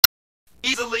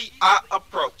Easily I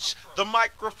approach the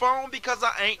microphone because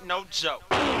I ain't no joke.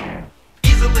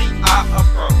 Easily I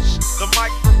approach the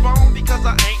microphone because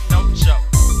I ain't no joke.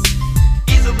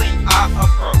 Easily I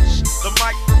approach the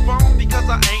microphone because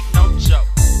I ain't no joke.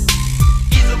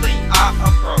 Easily I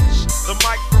approach the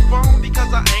microphone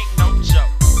because I ain't no joke.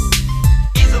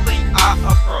 Easily I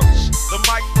approach the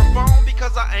microphone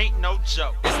because I ain't no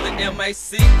joke. It's the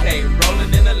M-A-C-K,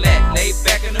 rolling in the lat, laid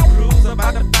back in the cruise,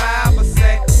 about to 5 a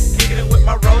sack. Kicking it with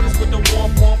my rollers with the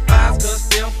 1.5s, cause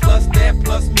them plus that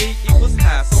plus me equals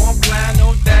high. So I'm flying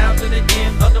on down to the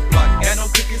end of the block. Got no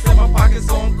cookies in my pockets,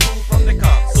 so I'm cool from the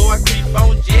car. So I creep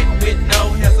on jet with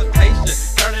no hesitation,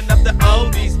 turning up the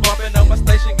oldies, bumping on my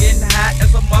station, getting hot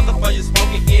as a motherfucker,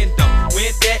 smoking in dope.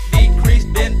 When that decrease,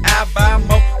 then I buy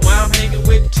more. While I'm hanging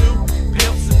with 2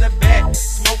 pimps in the back,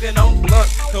 smoking on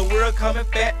blunts, cause we're coming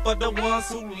fat for the ones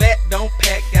who let don't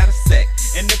pack, got a sack.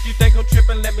 And if you think I'm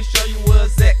tripping, let me show you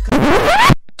what's at.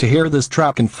 To hear this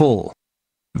track in full,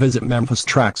 visit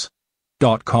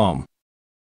memphistracks.com.